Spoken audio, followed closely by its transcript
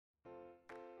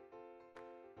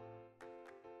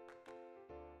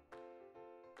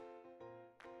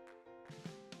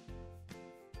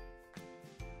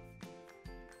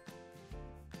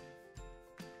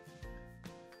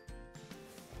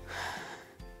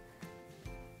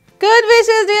Good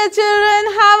wishes, dear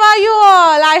children. How are you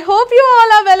all? I hope you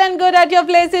all are well and good at your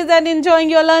places and enjoying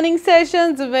your learning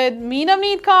sessions with me,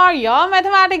 Navneet Kaur, your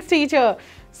mathematics teacher.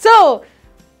 So,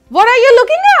 what are you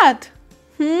looking at?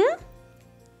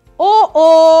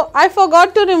 Oh, I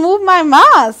forgot to remove my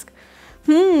mask.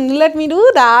 Let me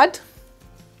do that.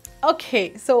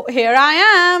 Okay, so here I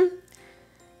am.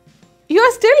 You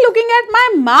are still looking at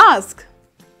my mask.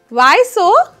 Why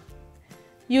so?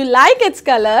 You like its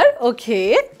color,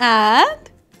 okay, and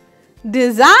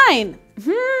design.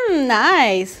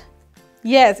 Nice.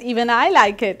 Yes, even I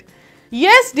like it.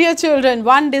 Yes, dear children,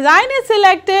 one design is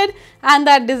selected and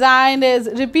that design is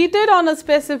repeated on a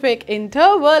specific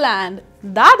interval and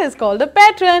that is called a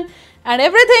pattern. And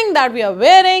everything that we are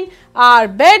wearing, our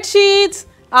bed sheets,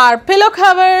 our pillow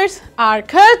covers, our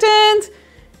curtains,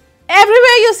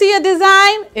 everywhere you see a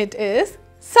design, it is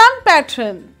some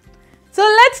pattern. So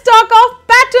let's talk of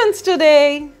patterns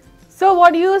today. So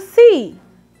what do you see?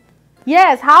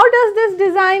 Yes, how does this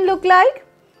design look like?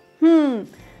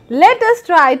 Let us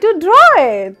try to draw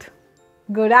it.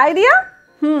 Good idea?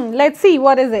 Let's see,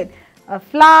 what is it? A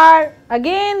flower,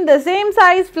 again the same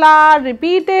size flower,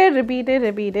 repeated.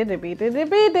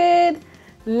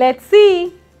 Let's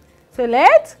see. So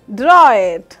let's draw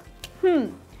it.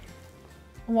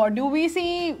 What do we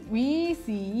see? We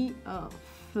see a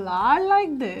flower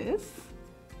like this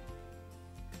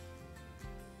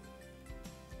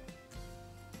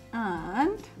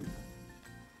and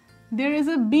there is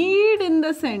a bead in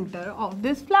the center of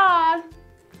this flower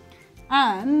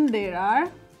and there are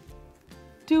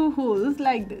two holes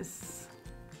like this.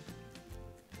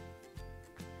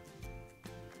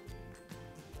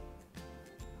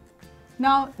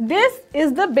 Now this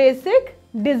is the basic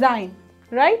design,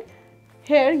 right?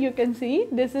 Here you can see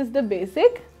this is the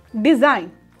basic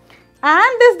design.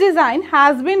 And this design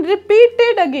has been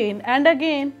repeated again and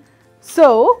again.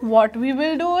 So what we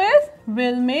will do is,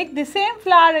 we'll make the same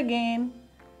flower again.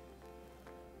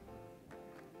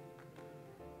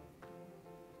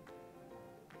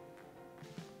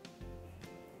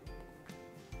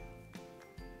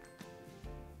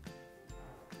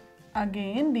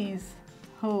 Again these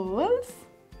holes.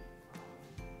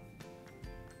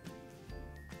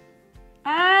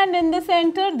 And in the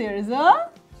center there is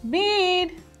a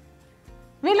bead.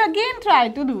 We'll again try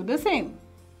to do the same.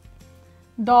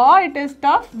 Though it is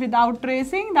tough without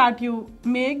tracing that you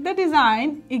make the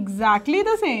design exactly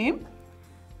the same,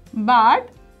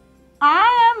 but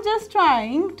I am just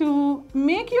trying to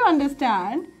make you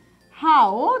understand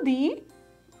how the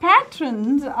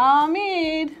patterns are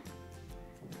made.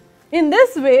 In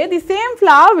this way, the same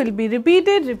flower will be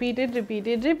repeated and repeating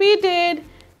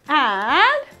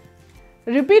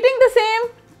the same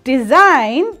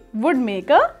design would make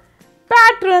a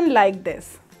pattern like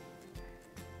this.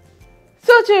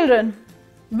 So children,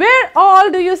 where all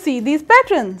do you see these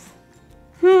patterns?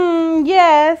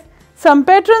 Yes, some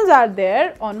patterns are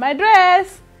there on my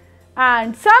dress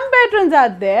and some patterns are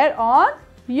there on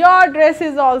your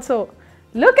dresses also.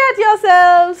 Look at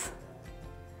yourselves.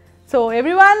 So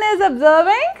everyone is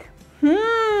observing?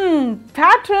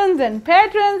 Patterns and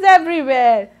patterns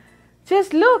everywhere.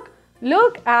 Just look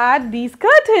at these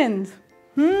curtains.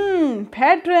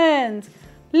 Patterns.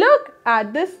 Look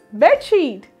at this bed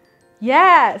sheet.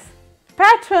 Yes,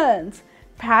 patterns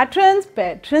everywhere.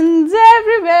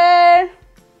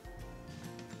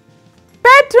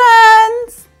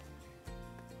 Patterns.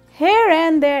 Here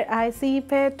and there I see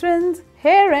patterns.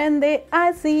 Here and there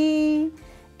I see.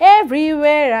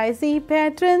 Everywhere I see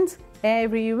patterns.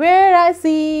 Everywhere I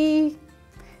see.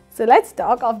 So let's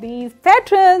talk of these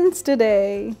patterns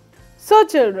today. So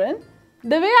children,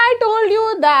 the way I told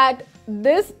you that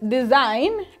this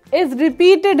design is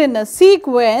repeated in a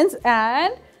sequence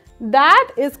and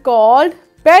that is called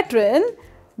pattern.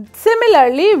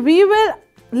 Similarly, we will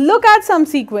look at some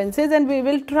sequences and we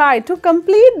will try to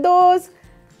complete those.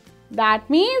 That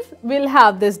means we'll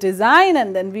have this design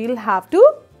and then we'll have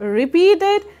to repeat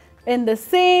it in the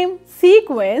same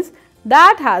sequence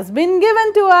that has been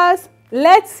given to us.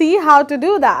 Let's see how to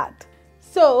do that.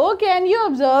 So, can you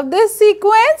observe this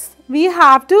sequence? We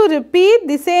have to repeat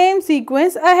the same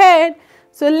sequence ahead.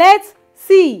 So, let's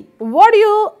see. What do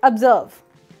you observe?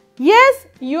 Yes,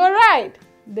 you are right.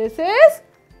 This is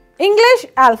English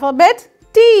alphabet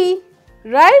T,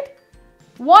 right?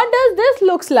 What does this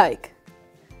looks like?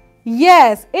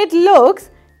 Yes, it looks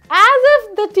as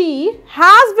if the T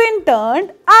has been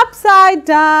turned upside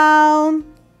down.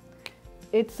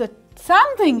 It's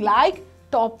something like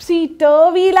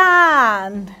topsy-turvy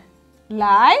land.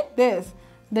 Like this.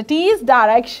 The T's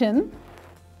direction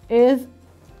is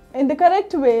in the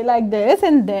correct way like this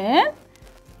and then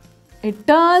It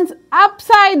turns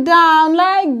upside down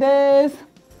like this.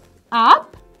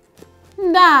 Up,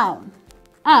 down,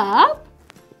 up,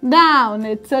 down.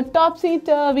 It's a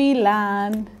topsy-turvy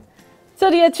land. So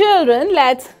dear children,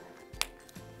 let's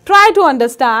try to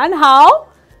understand how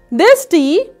this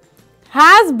T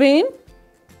has been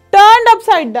turned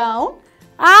upside down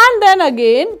and then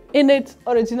again in its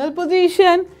original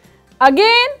position.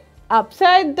 Again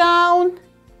upside down.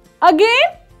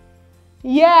 Again,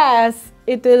 yes,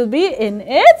 it will be in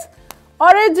its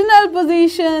original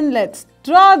position. Let's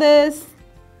draw this.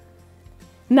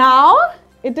 Now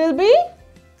it will be,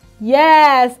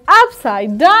 yes,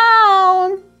 upside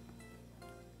down.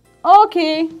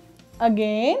 Okay,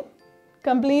 again,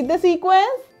 complete the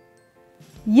sequence.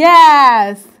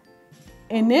 Yes,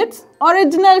 in its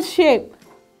original shape.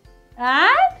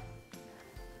 And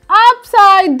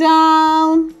upside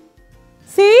down.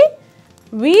 See,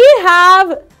 we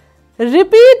have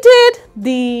repeated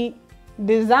the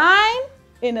design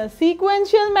in a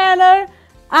sequential manner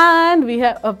and we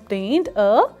have obtained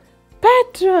a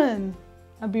pattern,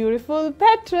 a beautiful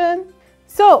pattern.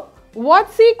 So,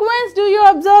 what sequence do you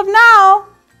observe now?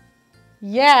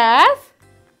 Yes,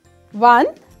 1,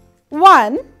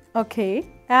 1, okay,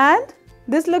 and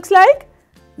this looks like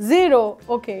 0,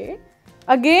 okay.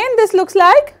 Again, this looks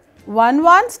like 1,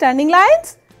 1 standing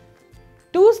lines.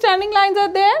 2 standing lines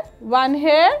are there, one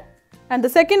here and the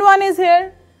second one is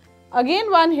here. Again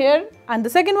one here and the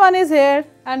second one is here,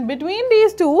 and between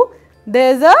these two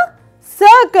there is a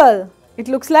circle. It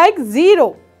looks like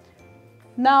 0.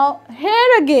 Now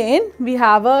here again we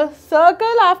have a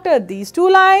circle after these 2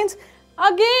 lines.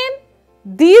 Again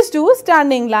these 2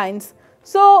 standing lines.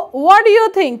 So what do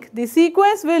you think? The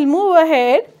sequence will move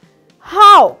ahead.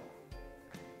 How?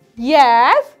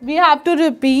 Yes, we have to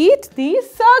repeat the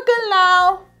circle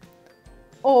now.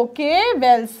 Okay,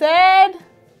 well said.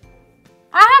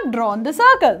 I have drawn the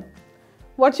circle.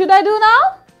 What should I do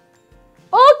now?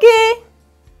 Okay.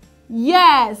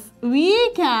 Yes,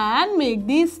 we can make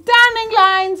these standing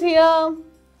lines here.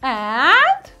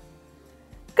 And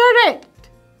correct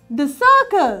the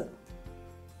circle.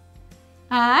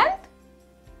 And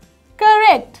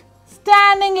correct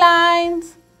standing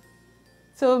lines.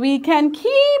 So we can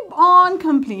keep on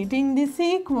completing the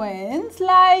sequence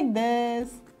like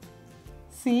this.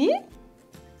 See?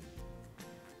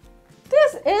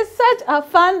 This is such a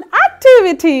fun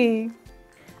activity.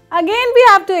 Again we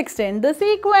have to extend the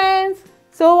sequence.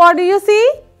 So what do you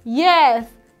see? Yes,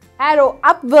 arrow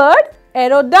upward,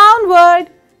 arrow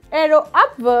downward, arrow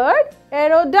upward,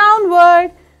 arrow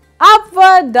downward,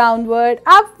 upward, downward,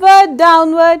 upward,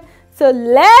 downward. So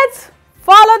let's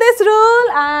follow this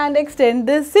rule and extend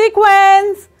this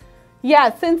sequence.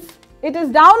 Yes, since it is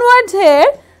downwards here,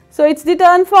 so it's the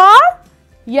turn for,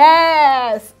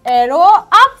 yes, arrow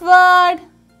upward.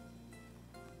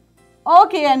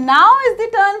 Okay, and now is the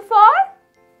turn for,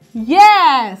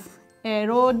 yes,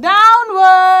 arrow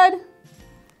downward.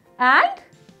 And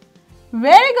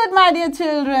very good, my dear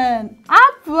children,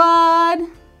 upward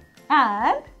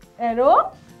and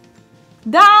arrow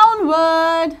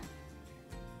downward.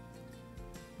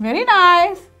 Very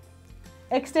nice.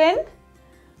 Extend.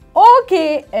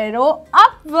 Okay, arrow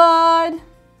upward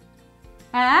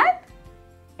and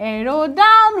arrow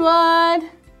downward.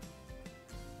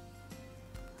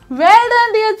 Well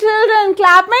done, dear children.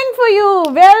 Clapping for you.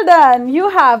 Well done. You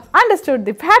have understood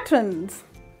the patterns.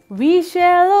 We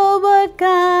shall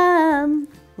overcome.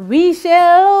 We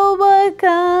shall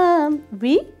overcome.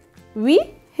 We.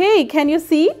 Hey, can you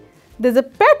see? There's a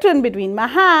pattern between my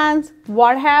hands.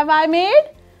 What have I made?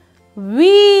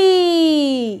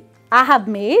 We. I have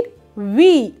made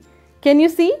we. Can you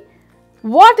see?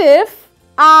 What if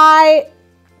I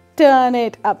turn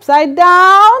it upside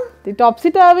down, the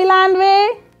topsy-turvy land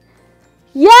way?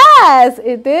 Yes,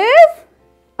 it is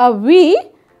a V,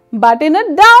 but in a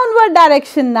downward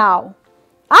direction now.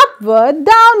 Upward,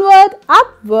 downward,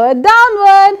 upward,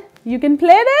 downward. You can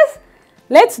play this.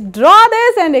 Let's draw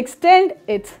this and extend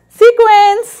its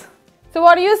sequence. So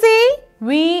what do you see?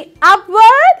 V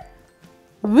upward,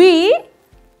 V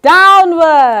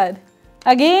downward.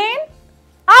 Again,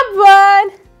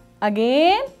 upward.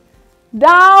 Again,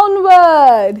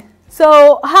 downward.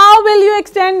 So how will you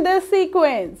extend this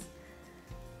sequence?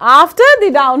 After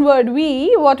the downward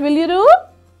V, what will you do?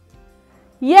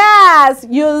 Yes,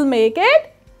 you'll make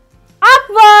it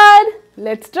upward.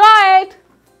 Let's try it.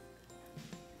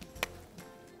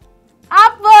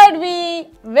 Upward V,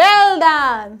 well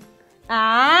done.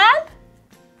 And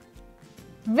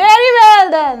very well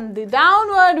done. The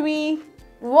downward V.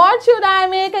 What should I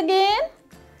make again?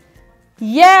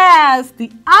 Yes,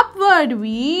 the upward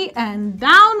V and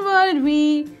downward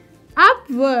V.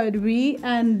 upward V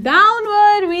and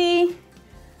downward V.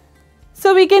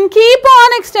 So we can keep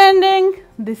on extending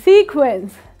the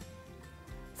sequence.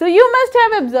 So you must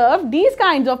have observed these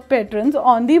kinds of patterns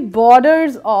on the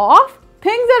borders of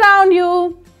things around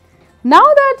you. Now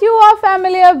that you are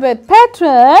familiar with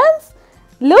patterns,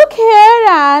 look here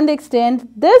and extend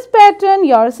this pattern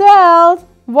yourself.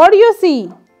 What do you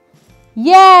see?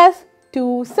 Yes,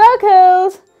 two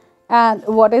circles. And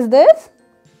what is this?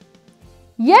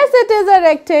 Yes, it is a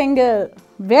rectangle.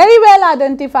 Very well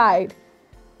identified.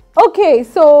 Okay,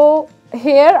 so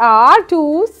here are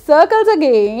two circles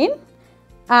again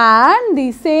and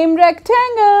the same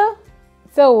rectangle.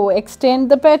 So extend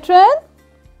the pattern.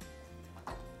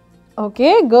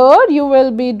 Okay, good. You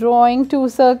will be drawing two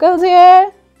circles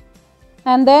here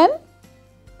and then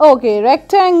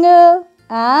rectangle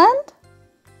and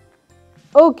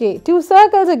two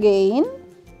circles again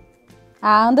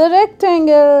and the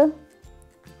rectangle,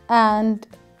 and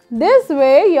this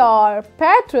way your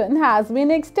pattern has been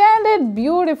extended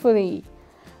beautifully.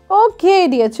 Okay,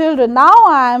 dear children, now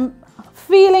I am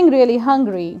feeling really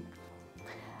hungry.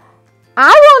 I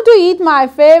want to eat my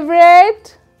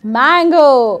favorite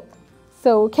mango.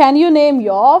 So can you name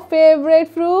your favorite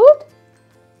fruit?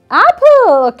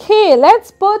 Apple. Okay,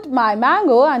 let's put my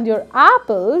mango and your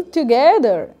apple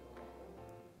together.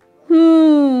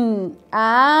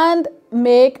 And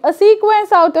make a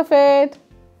sequence out of it.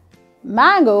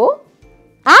 Mango,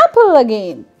 apple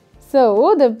again.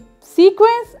 So the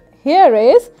sequence here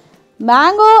is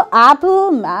mango,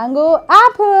 apple, mango,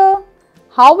 apple.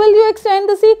 How will you extend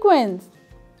the sequence?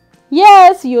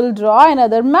 Yes, you'll draw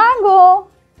another mango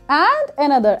and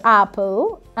another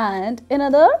apple and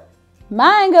another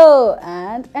mango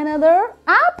and another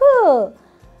apple.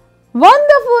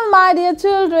 Wonderful, my dear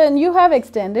children. You have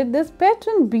extended this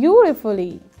pattern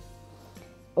beautifully.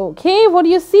 Okay, what do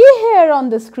you see here on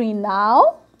the screen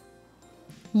now?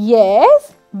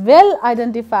 Yes, well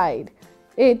identified.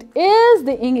 It is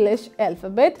the English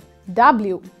alphabet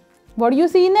W. What do you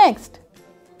see next?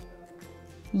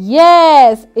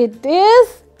 Yes, it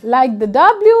is like the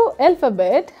W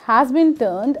alphabet has been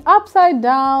turned upside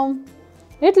down.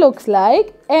 It looks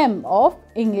like M of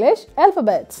English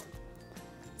alphabets.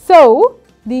 So,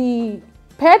 the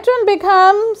pattern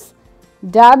becomes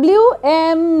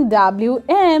WM,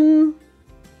 WM.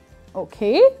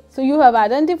 Okay, so you have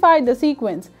identified the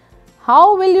sequence.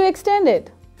 How will you extend it?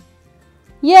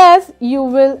 Yes, you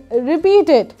will repeat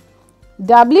it.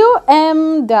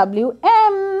 WM,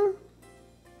 WM.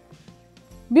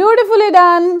 Beautifully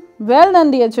done. Well done,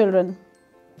 dear children.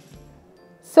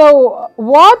 So,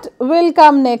 what will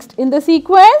come next in the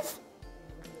sequence?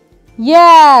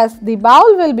 Yes, the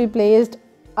bowl will be placed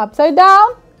upside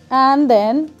down and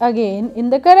then again in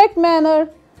the correct manner.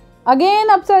 Again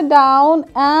upside down,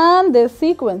 and this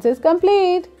sequence is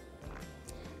complete.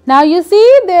 Now you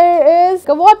see there is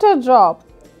a water drop,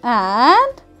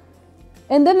 and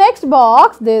in the next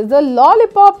box there is a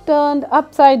lollipop turned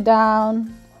upside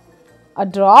down. A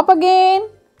drop again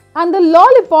and the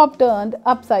lollipop turned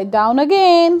upside down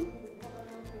again.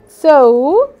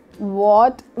 So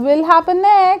what will happen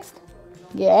next?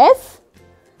 Yes,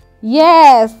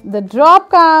 the drop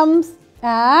comes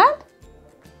and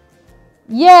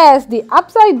yes, the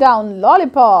upside down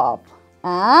lollipop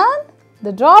and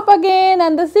the drop again,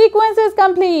 and the sequence is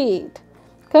complete.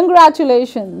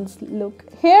 Congratulations. Look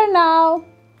here now.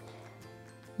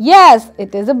 Yes,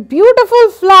 it is a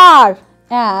beautiful flower.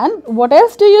 And what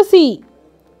else do you see?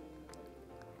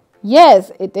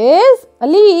 Yes, it is a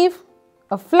leaf,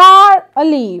 a flower, a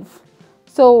leaf.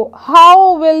 So,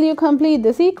 how will you complete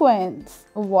the sequence?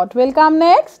 What will come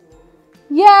next?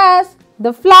 Yes,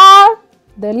 the flower,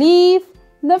 the leaf,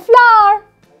 the flower.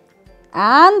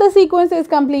 And the sequence is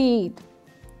complete.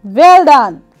 Well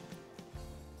done.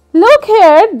 Look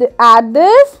here at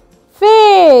this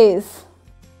face.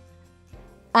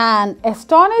 An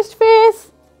astonished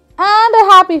face and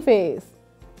a happy face.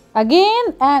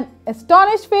 Again, an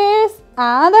astonished face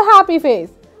and a happy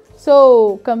face.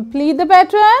 So, complete the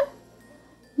pattern.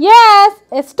 Yes,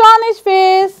 astonished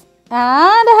face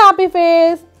and a happy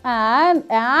face and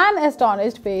an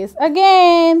astonished face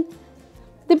again.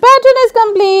 The pattern is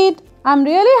complete. I'm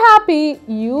really happy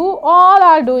you all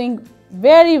are doing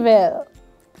very well.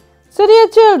 So dear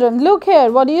children, look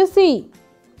here. What do you see?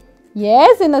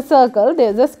 Yes, in a circle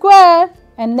there is a square.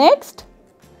 And next?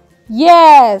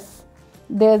 Yes,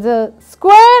 there is a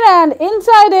square and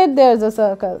inside it there is a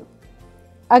circle.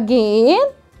 Again,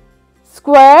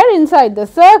 square inside the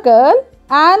circle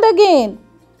and again,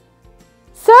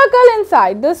 circle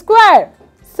inside the square.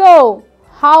 So,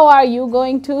 how are you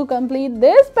going to complete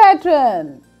this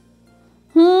pattern?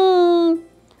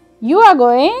 You are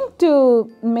going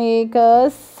to make a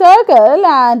circle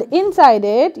and inside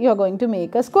it you are going to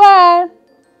make a square.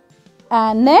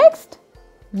 And next,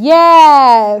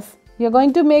 yes, you are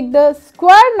going to make the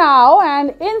square now and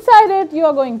inside it you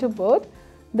are going to put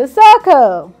the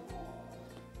circle.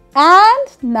 And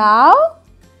now,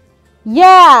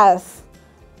 yes,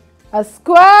 a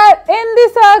square in the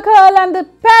circle and the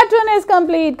pattern is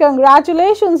complete.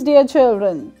 Congratulations, dear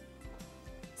children.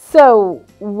 So,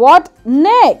 what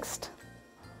next?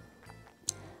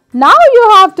 Now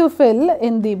you have to fill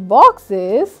in the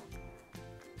boxes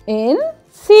in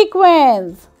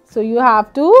sequence. So, you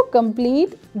have to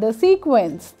complete the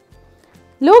sequence.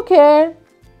 Look here,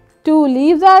 2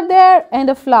 leaves are there and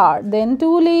a flower, then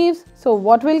 2 leaves. So,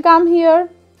 what will come here?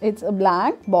 It's a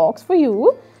blank box for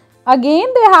you. Again,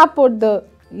 they have put the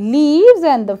leaves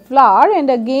and the flower and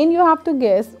again you have to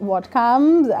guess what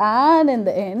comes and in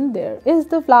the end there is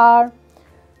the flower.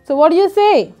 So what do you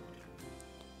say?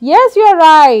 Yes, you are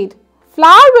right.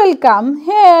 Flower will come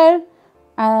here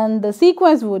and the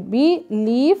sequence would be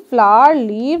leaf, flower,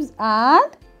 leaves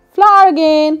and flower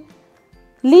again.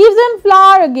 Leaves and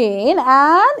flower again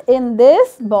and in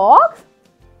this box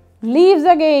leaves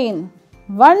again.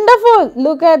 Wonderful!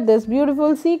 Look at this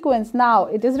beautiful sequence. Now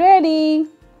it is ready.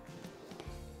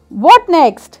 What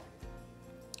next?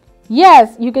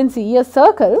 Yes, you can see a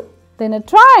circle, then a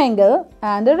triangle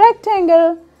and a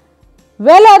rectangle.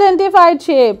 Well identified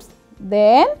shapes.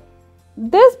 Then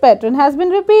this pattern has been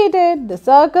repeated. The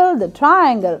circle, the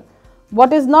triangle.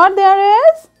 What is not there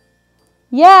is?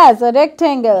 Yes, a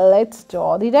rectangle. Let's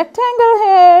draw the rectangle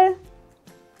here.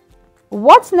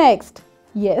 What's next?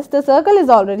 Yes, the circle is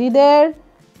already there.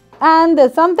 And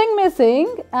there's something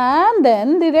missing and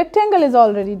then the rectangle is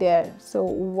already there. So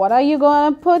what are you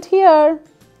going to put here?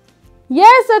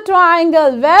 Yes, a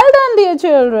triangle. Well done, dear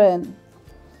children.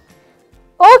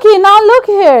 Okay, now look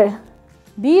here.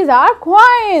 These are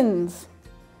coins.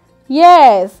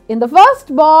 Yes, in the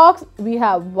first box we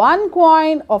have 1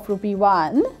 coin of rupee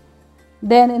 1.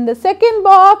 Then in the second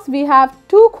box we have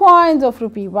 2 coins of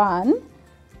rupee 1.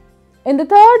 In the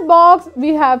third box,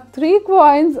 we have 3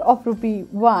 coins of rupee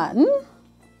 1.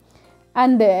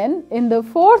 And then in the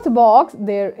fourth box,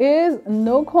 there is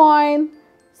no coin.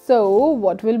 So,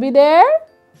 what will be there?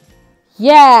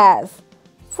 Yes,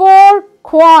 4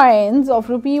 coins of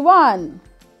rupee 1.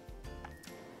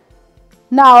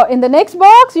 Now, in the next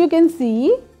box, you can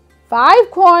see 5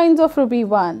 coins of rupee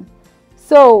 1.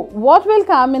 So, what will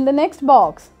come in the next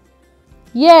box?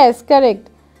 Yes, correct.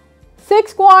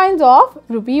 6 coins of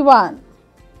rupee 1.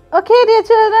 Okay, dear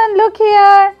children, look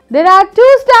here. There are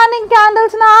 2 standing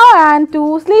candles now and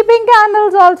 2 sleeping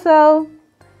candles also.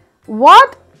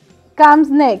 What comes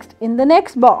next in the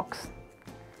next box?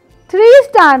 3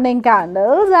 standing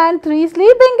candles and 3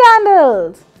 sleeping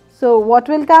candles. So, what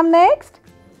will come next?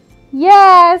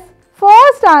 Yes, 4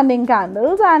 standing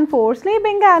candles and 4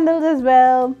 sleeping candles as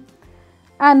well.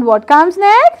 And what comes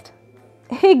next?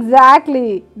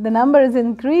 Exactly, the number is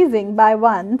increasing by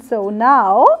 1. So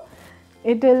now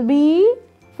it will be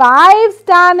 5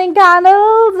 standing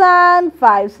candles and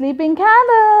 5 sleeping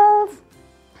candles.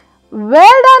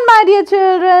 Well done, my dear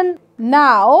children.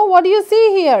 Now what do you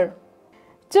see here?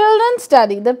 Children,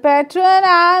 study the pattern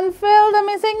and fill the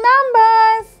missing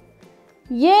numbers.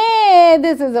 Yay,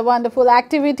 this is a wonderful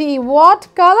activity. What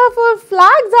colorful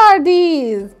flags are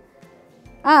these?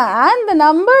 And the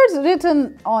numbers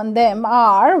written on them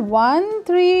are 1,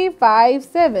 3, 5,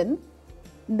 7.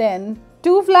 Then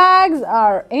 2 flags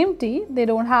are empty, they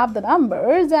don't have the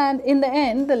numbers, and in the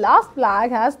end the last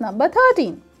flag has number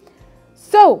 13.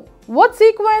 So, what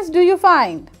sequence do you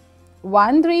find?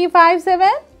 1, 3, 5,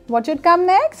 7. What should come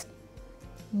next?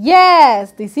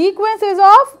 Yes, the sequence is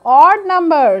of odd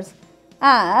numbers,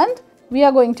 and we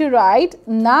are going to write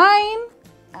 9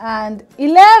 and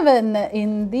 11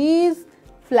 in these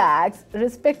flags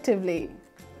respectively.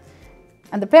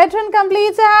 And the pattern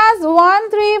completes as 1,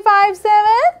 3, 5, 7,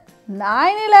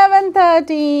 9, 11,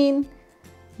 13.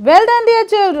 Well done, dear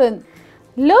children.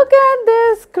 Look at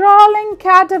this crawling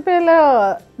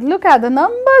caterpillar. Look at the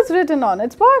numbers written on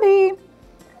its body.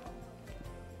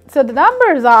 So the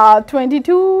numbers are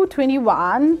 22,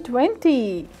 21,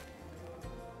 20.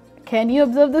 Can you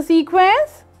observe the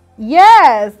sequence?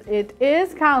 Yes, it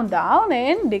is countdown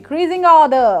in decreasing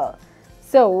order.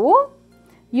 So,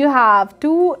 you have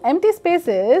 2 empty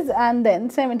spaces and then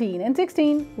 17 and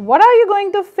 16. What are you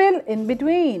going to fill in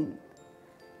between?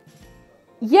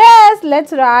 Yes,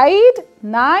 let's write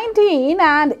 19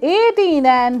 and 18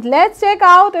 and let's check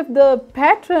out if the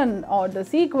pattern or the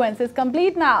sequence is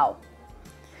complete now.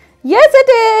 Yes, it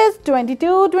is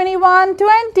 22, 21,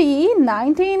 20,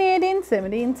 19, 18,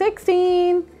 17,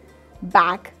 16.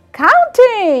 back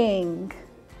counting.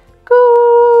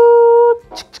 Good.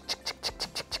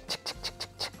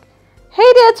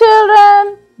 Hey dear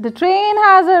children, the train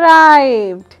has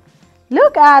arrived.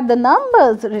 Look at the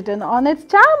numbers written on its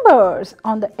chambers.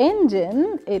 On the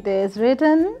engine, it is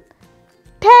written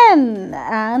 10,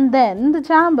 and then the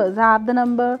chambers have the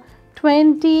number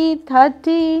 20,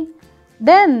 30.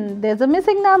 Then there's a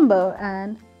missing number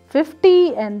and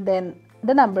 50, and then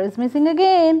the number is missing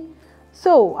again.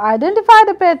 So identify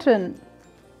the pattern.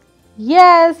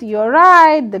 Yes, you're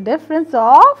right. The difference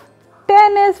of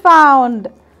 10 is found.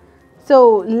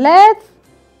 So let's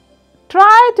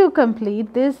try to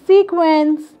complete this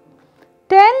sequence.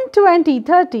 10, 20,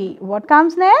 30. What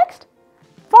comes next?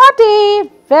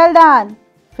 40. Well done.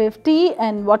 50.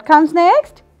 And what comes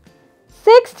next?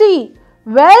 60.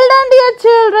 Well done, dear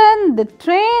children. The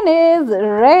train is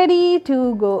ready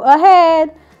to go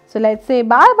ahead. So let's say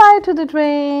bye-bye to the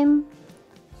train.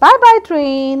 Bye-bye,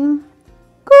 train.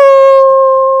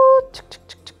 Good.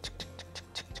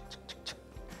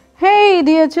 Hey,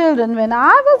 dear children, when I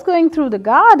was going through the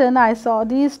garden, I saw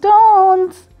these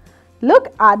stones.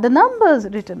 Look at the numbers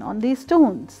written on these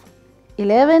stones.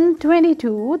 11,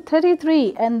 22,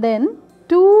 33, and then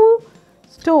 2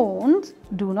 stones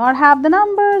do not have the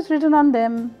numbers written on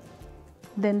them.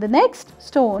 Then the next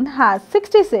stone has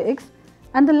 66,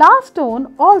 and the last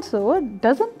stone also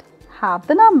doesn't have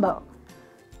the number.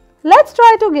 Let's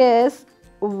try to guess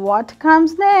what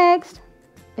comes next.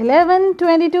 11,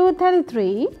 22,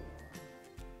 33.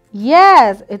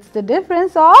 Yes, it's the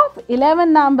difference of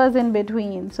 11 numbers in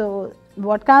between. So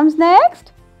what comes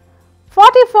next?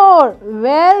 44.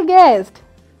 Well guessed.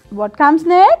 What comes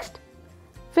next?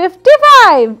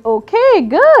 55. Okay,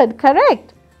 good,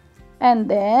 correct. And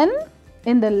then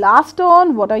in the last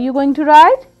stone, what are you going to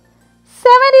write?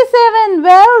 77.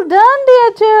 Well done,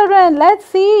 dear children. Let's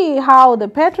see how the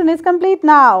pattern is complete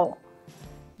now.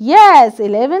 Yes,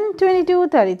 11, 22,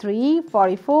 33,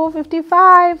 44,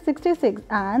 55, 66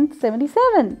 and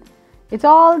 77. It's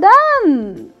all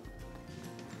done.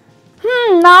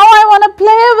 Now I want to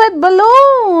play with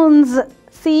balloons.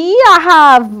 See, I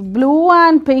have blue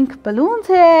and pink balloons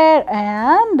here,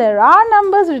 and there are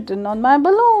numbers written on my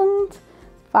balloons.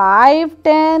 5,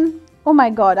 10. Oh my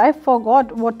God, I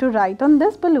forgot what to write on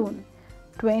this balloon.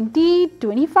 20,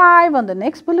 25 on the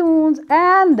next balloons,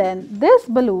 and then this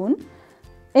balloon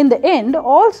in the end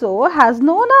also has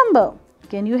no number.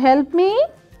 Can you help me?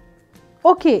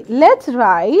 Okay, let's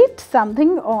write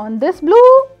something on this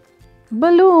blue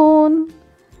balloon.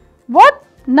 What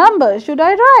number should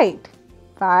I write?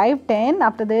 5, 10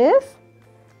 after this?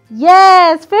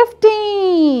 Yes,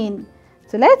 15.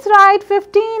 So let's write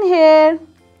 15 here.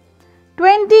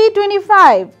 20,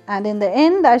 25, and in the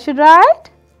end I should write?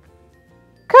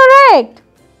 Correct,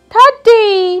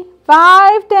 30.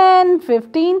 5, 10,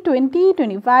 15, 20,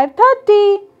 25,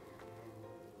 30.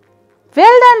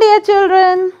 Well done, dear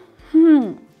children.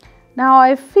 Now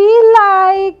I feel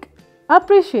like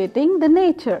appreciating the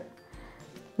nature.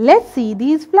 Let's see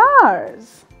these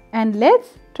flowers and let's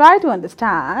try to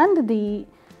understand the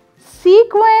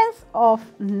sequence of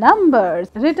numbers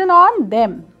written on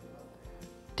them.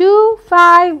 2,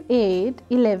 5, 8,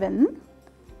 11.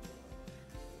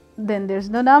 Then there's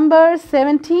no number,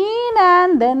 17,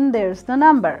 and then there's no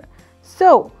number.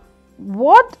 So,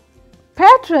 what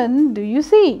pattern do you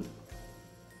see?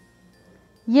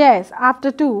 Yes, after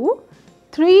 2,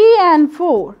 3 and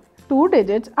 4, 2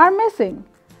 digits are missing.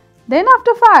 Then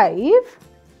after 5,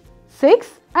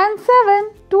 6 and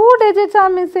 7, 2 digits are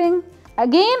missing.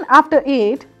 Again after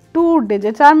 8, 2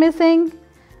 digits are missing.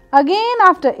 Again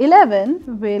after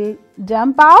 11, we'll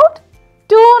jump out.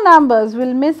 2 numbers,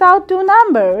 will miss out 2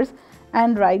 numbers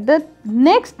and write the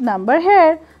next number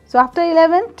here. So after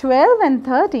 11, 12 and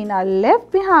 13 are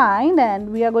left behind and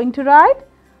we are going to write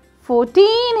 14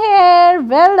 here.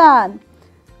 Well done.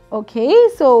 Okay,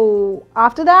 so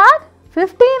after that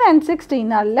 15 and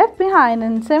 16 are left behind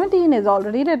and 17 is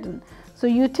already written. So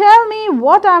you tell me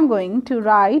what I'm going to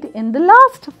write in the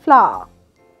last flower.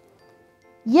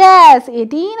 Yes,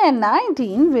 18 and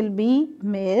 19 will be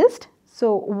missed.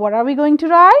 So what are we going to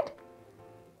write?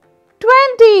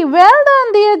 20. Well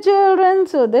done, dear children.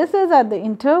 So this is at the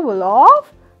interval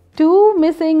of 2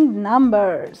 missing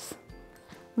numbers.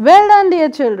 Well done, dear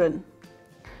children.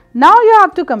 Now you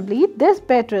have to complete this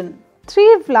pattern.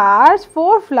 3 flowers,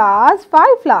 4 flowers,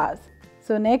 5 flowers.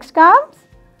 So next comes,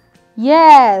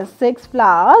 yes, 6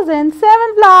 flowers and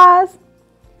 7 flowers.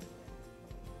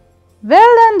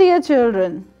 Well done, dear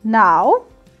children. Now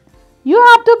you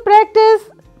have to practice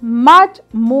much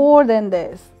more than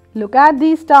this. Look at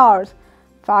these stars.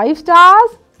 5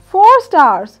 stars, 4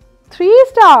 stars, 3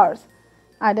 stars.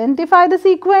 Identify the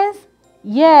sequence.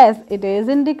 Yes, it is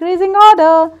in decreasing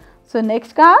order. So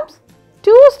next comes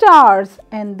 2 stars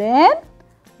and then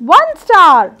 1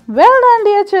 star. Well done,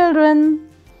 dear children.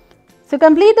 So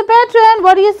complete the pattern.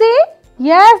 What do you see?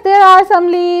 Yes, there are some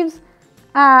leaves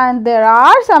and there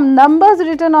are some numbers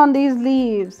written on these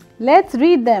leaves. Let's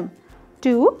read them.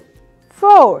 2,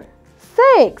 4,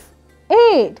 6,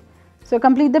 8. So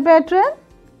complete the pattern.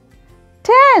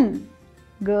 10.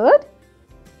 Good.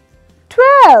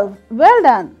 12. Well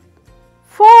done.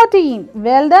 14.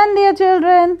 Well done, dear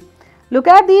children. Look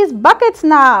at these buckets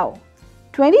now.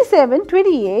 27,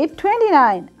 28,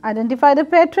 29. Identify the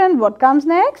pattern. What comes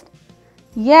next?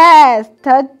 Yes,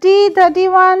 30,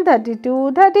 31,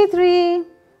 32, 33.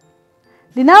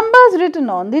 The numbers written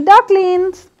on the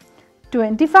ducklings.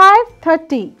 25,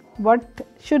 30. What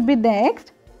should be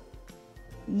next?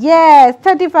 Yes,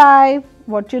 35.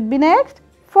 What should be next?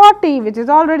 40, which is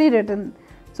already written.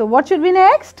 So what should be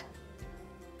next?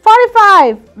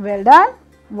 45. Well done.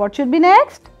 What should be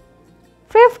next?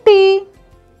 50.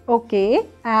 Okay.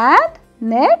 And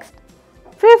next?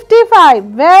 55.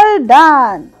 Well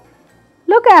done.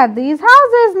 Look at these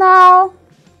houses now.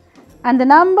 And the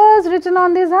numbers written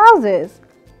on these houses.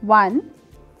 1,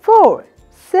 4,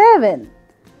 7.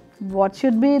 What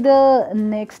should be the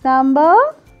next number?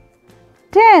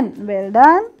 10. Well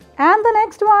done. And the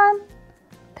next one?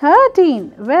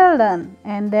 13. Well done.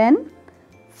 And then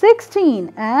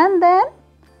 16. And then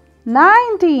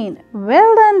 19.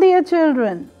 Well done, dear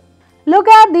children. Look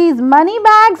at these money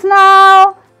bags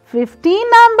now. 15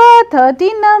 number,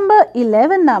 13 number,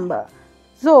 11 number.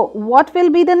 So, what will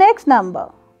be the next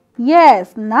number?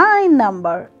 Yes, 9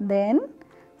 number. Then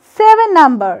 7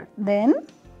 number. Then,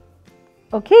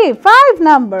 okay, 5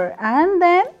 number. And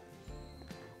then,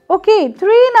 okay,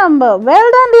 3 number.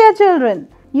 Well done, dear children.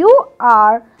 You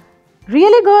are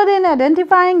really good in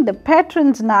identifying the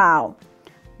patterns now.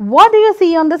 What do you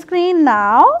see on the screen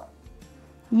now?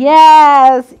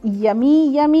 Yes,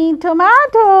 yummy, yummy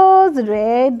tomatoes,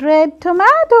 red, red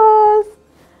tomatoes.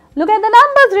 Look at the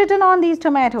numbers written on these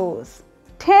tomatoes.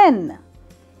 10.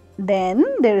 Then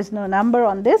there is no number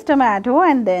on this tomato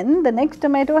and then the next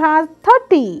tomato has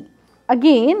 30.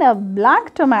 Again a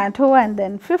black tomato and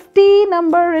then 50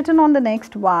 number written on the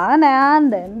next one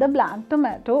and then the black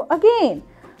tomato again.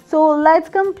 So let's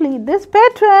complete this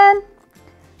pattern.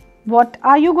 What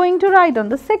are you going to write on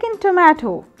the second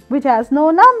tomato which has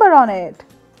no number on it?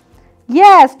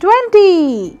 Yes,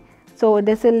 20. So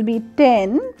this will be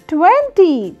 10,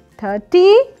 20,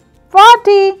 30,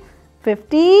 40,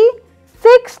 50,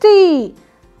 60.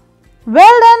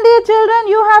 Well done, dear children.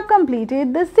 You have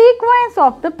completed the sequence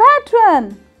of the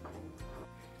pattern.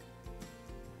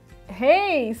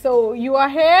 Hey, so you are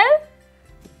here?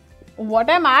 What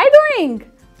am I doing?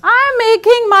 I am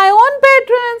making my own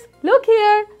patterns. Look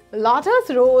here. Lotus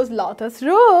rose, lotus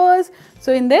rose.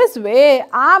 So in this way,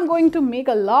 I am going to make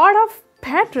a lot of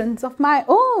patterns of my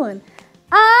own.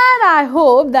 And I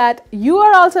hope that you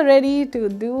are also ready to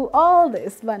do all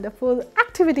this wonderful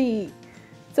activity.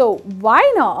 So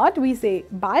why not we say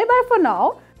bye-bye for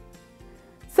now.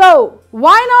 So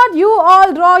why not you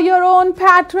all draw your own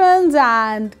patterns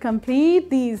and complete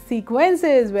these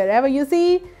sequences wherever you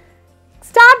see.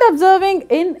 Start observing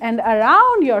in and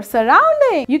around your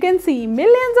surroundings. You can see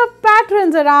millions of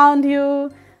patterns around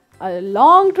you. A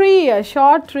long tree, a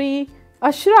short tree,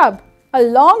 a shrub. A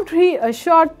long tree, a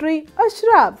short tree, a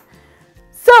shrub.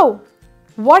 So,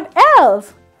 what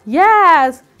else?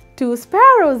 Yes, 2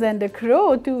 sparrows and a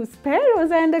crow, 2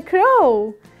 sparrows and a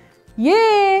crow.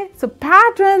 Yay! So,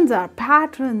 patterns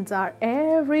are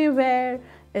everywhere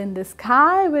in the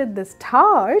sky with the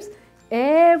stars.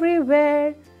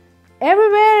 Everywhere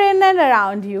in and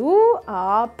around you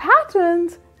are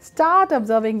patterns. Start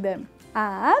observing them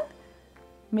and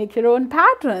make your own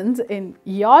patterns in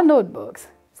your notebooks.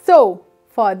 So,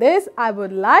 for this, I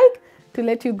would like to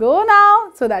let you go now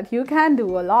so that you can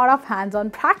do a lot of hands-on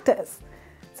practice.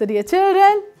 So, dear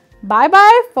children,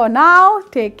 bye-bye for now.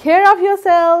 Take care of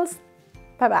yourselves.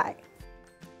 Bye-bye.